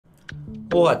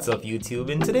What's up YouTube?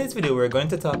 In today's video we're going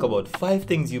to talk about 5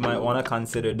 things you might want to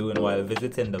consider doing while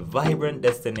visiting the vibrant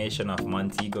destination of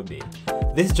Montego Bay.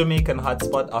 This Jamaican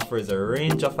hotspot offers a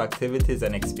range of activities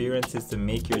and experiences to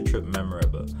make your trip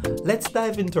memorable. Let's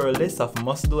dive into our list of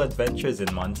must-do adventures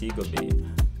in Montego Bay.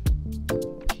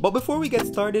 But before we get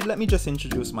started, let me just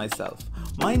introduce myself.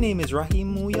 My name is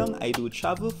Rahim Muyang. I do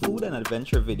travel, food and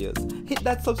adventure videos. Hit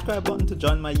that subscribe button to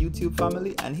join my YouTube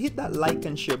family and hit that like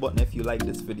and share button if you like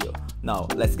this video. Now,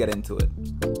 let's get into it.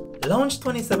 Lounge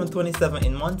 2727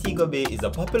 in Montego Bay is a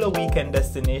popular weekend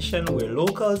destination where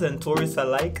locals and tourists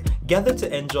alike gather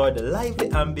to enjoy the lively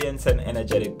ambience and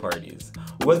energetic parties.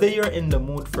 Whether you're in the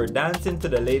mood for dancing to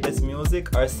the latest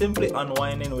music or simply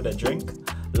unwinding with a drink,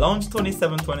 Lounge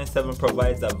 2727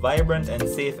 provides a vibrant and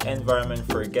safe environment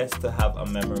for guests to have a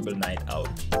memorable night out.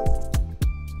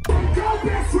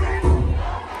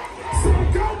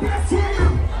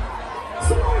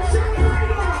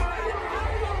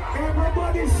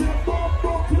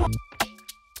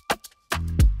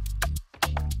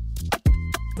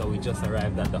 So we just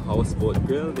arrived at the Houseboat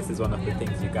Grill. This is one of the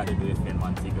things you gotta do if you're in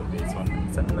Montego Bay.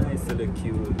 It's a nice little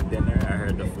cute dinner. I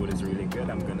heard the food is really good.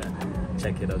 I'm gonna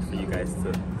check it out for you guys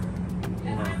to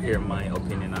hear my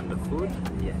opinion on the food.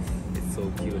 Yes, it's so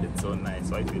cute, it's so nice.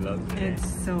 Why do you love it? It's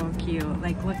so cute.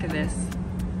 Like, look at this.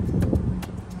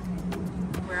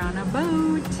 We're on a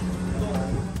boat.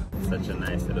 Such a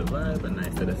nice little vibe, a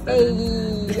nice little setting.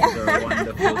 Hey. This is our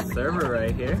wonderful server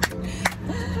right here.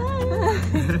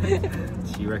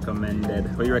 She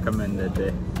recommended, what you recommended?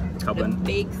 The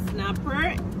baked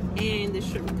snapper and the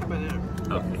shrimp carbonara.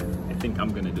 Okay, I think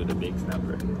I'm gonna do the baked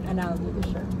snapper. And I'll do the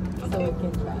shrimp, so we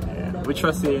can try. Yeah. We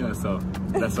trust you, so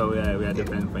that's why we are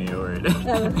dependent on your word.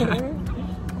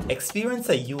 Experience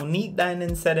a unique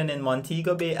dining setting in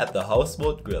Montego Bay at the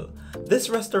Houseboat Grill. This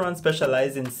restaurant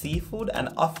specializes in seafood and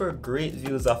offers great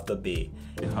views of the bay.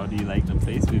 How do you like the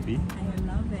place, Vivi? I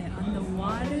love it. On the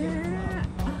water.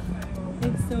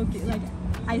 It's so cute. Like,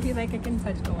 I feel like I can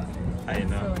touch the water. I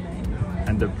know. So nice.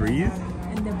 And the breeze?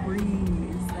 And the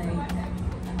breeze, like,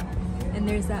 and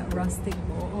there's that rustic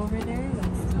bowl over there.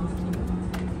 That's so cute.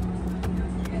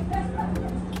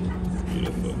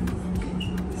 Beautiful.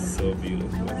 So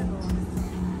beautiful.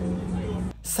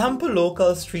 Sample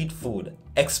local street food.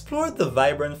 Explore the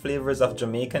vibrant flavors of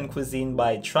Jamaican cuisine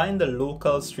by trying the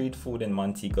local street food in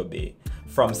Montego Bay.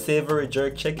 From savory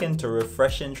jerk chicken to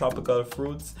refreshing tropical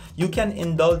fruits, you can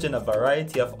indulge in a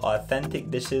variety of authentic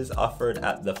dishes offered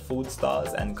at the food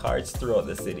stalls and carts throughout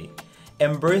the city.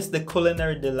 Embrace the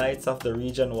culinary delights of the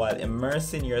region while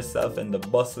immersing yourself in the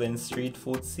bustling street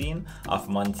food scene of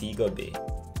Montego Bay.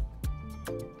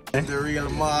 The real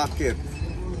market.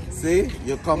 See,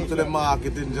 you come to the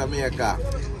market in Jamaica,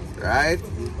 right?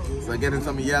 So getting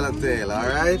some yellowtail,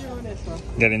 alright?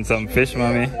 Getting some fish,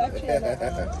 mommy.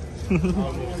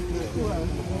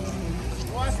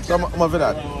 Come on for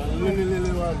that.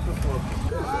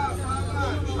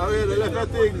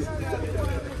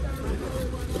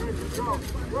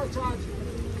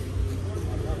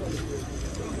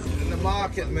 In the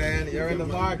market, man. You're in the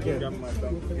market. Come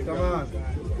on.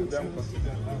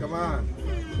 Come on.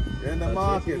 You're in the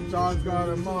market. Charles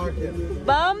Garden Market.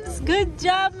 Bums, good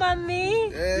job, mommy.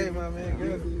 Hey, mommy,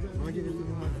 good.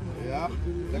 Yeah,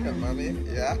 look at mommy.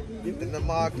 Yeah, in the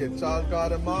market. Charles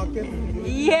Garden Market.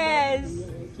 Yes.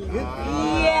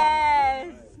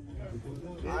 Yes.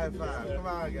 High five. Come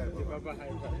on, guys.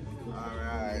 All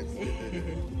right.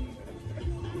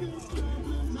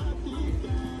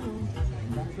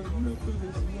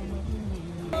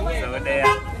 So we're there,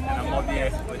 and I'm up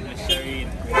here with Miss Shireen,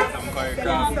 some curry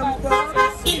crab, some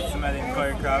sweet smelling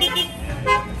curry crab, and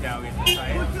can't wait to try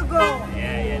it.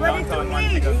 Yeah, downtown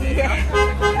Montego Bay.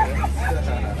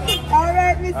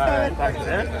 Alright, Mr. Alright, thanks,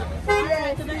 eh?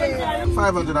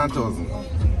 500 and 1,000.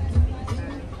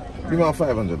 Give me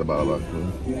 500 the ball back,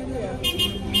 please.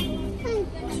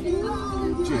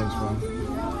 Change, man.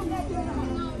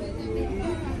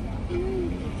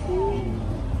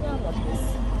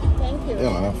 Thank you. Yeah,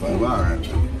 man, that's fine. Alright.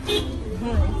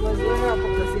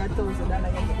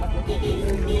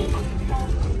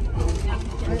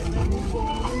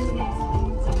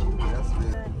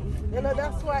 You know,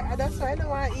 that's why I don't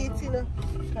want to eat, you know.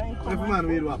 If man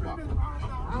will what back?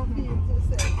 I'll be to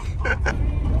say.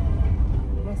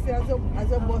 But see,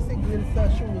 as a bossy grill, so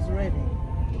she was ready.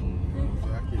 So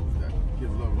that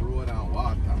kids love road and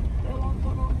water.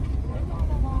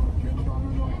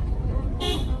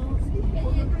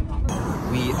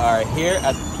 We are here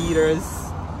at Peter's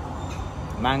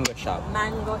mango shop.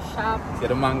 Mango shop. See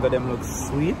the mango them look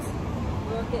sweet.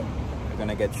 Look at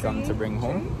gonna get some to bring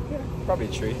home. Yeah. Probably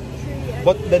 3. 3, yeah.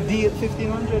 But the deal,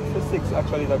 1,500 for 6,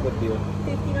 actually is a good deal.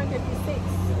 1,500 for 6.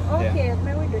 Okay,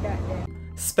 maybe we do that then.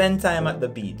 Spend time at the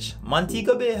beach.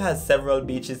 Montego Bay has several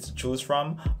beaches to choose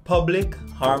from. Public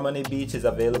Harmony Beach is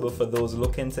available for those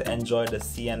looking to enjoy the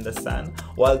sea and the sand,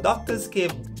 while Doctor's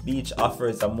Cave Beach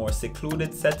offers a more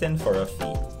secluded setting for a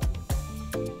fee.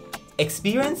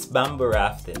 Experience bamboo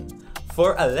rafting.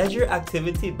 For a leisure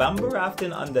activity, bamboo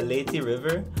rafting on the Lethe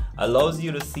River allows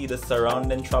you to see the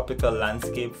surrounding tropical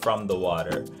landscape from the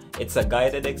water. It's a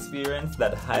guided experience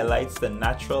that highlights the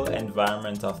natural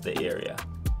environment of the area.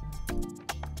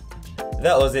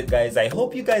 That was it, guys. I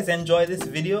hope you guys enjoyed this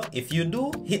video. If you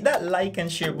do, hit that like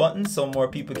and share button so more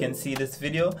people can see this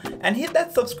video, and hit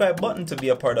that subscribe button to be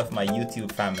a part of my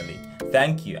YouTube family.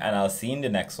 Thank you, and I'll see you in the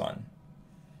next one.